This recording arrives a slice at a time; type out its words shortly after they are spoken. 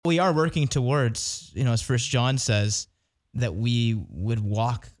We are working towards, as First John says, that we would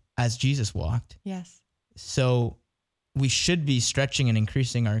walk as Jesus walked. Yes. So we should be stretching and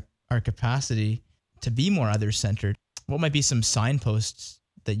increasing our capacity to be more other-centered. What might be some signposts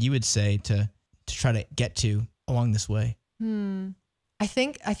that you would say to try to get to along this way? I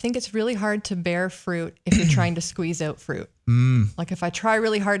think it's really hard to bear fruit if you're trying to squeeze out fruit. Like if I try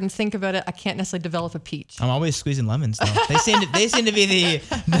really hard and think about it, I can't necessarily develop a peach. I'm always squeezing lemons though. They seem to be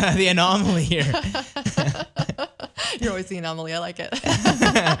the anomaly here. You're always the anomaly. I like it.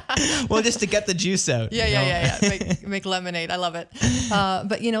 Well, just to get the juice out. Yeah. Make lemonade. I love it.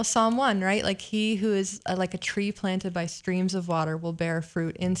 But Psalm 1, right? Like he who is like a tree planted by streams of water will bear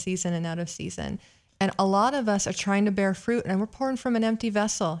fruit in season and out of season. And a lot of us are trying to bear fruit and we're pouring from an empty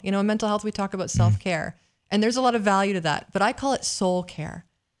vessel. In mental health, we talk about self-care and there's a lot of value to that, but I call it soul care.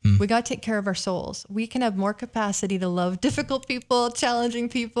 We got to take care of our souls. We can have more capacity to love difficult people, challenging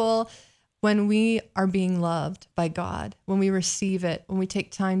people when we are being loved by God, when we receive it, when we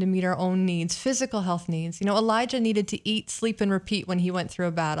take time to meet our own needs, physical health needs. Elijah needed to eat, sleep, and repeat when he went through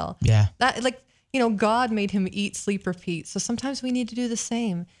a battle. Yeah. God made him eat, sleep, repeat. So sometimes we need to do the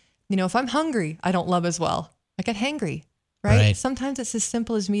same. If I'm hungry, I don't love as well. I get hangry, right? Sometimes it's as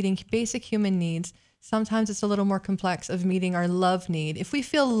simple as meeting basic human needs. Sometimes it's a little more complex of meeting our love need. If we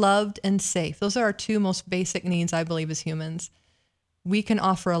feel loved and safe, those are our two most basic needs, I believe, as humans. We can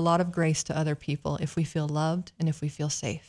offer a lot of grace to other people if we feel loved and if we feel safe.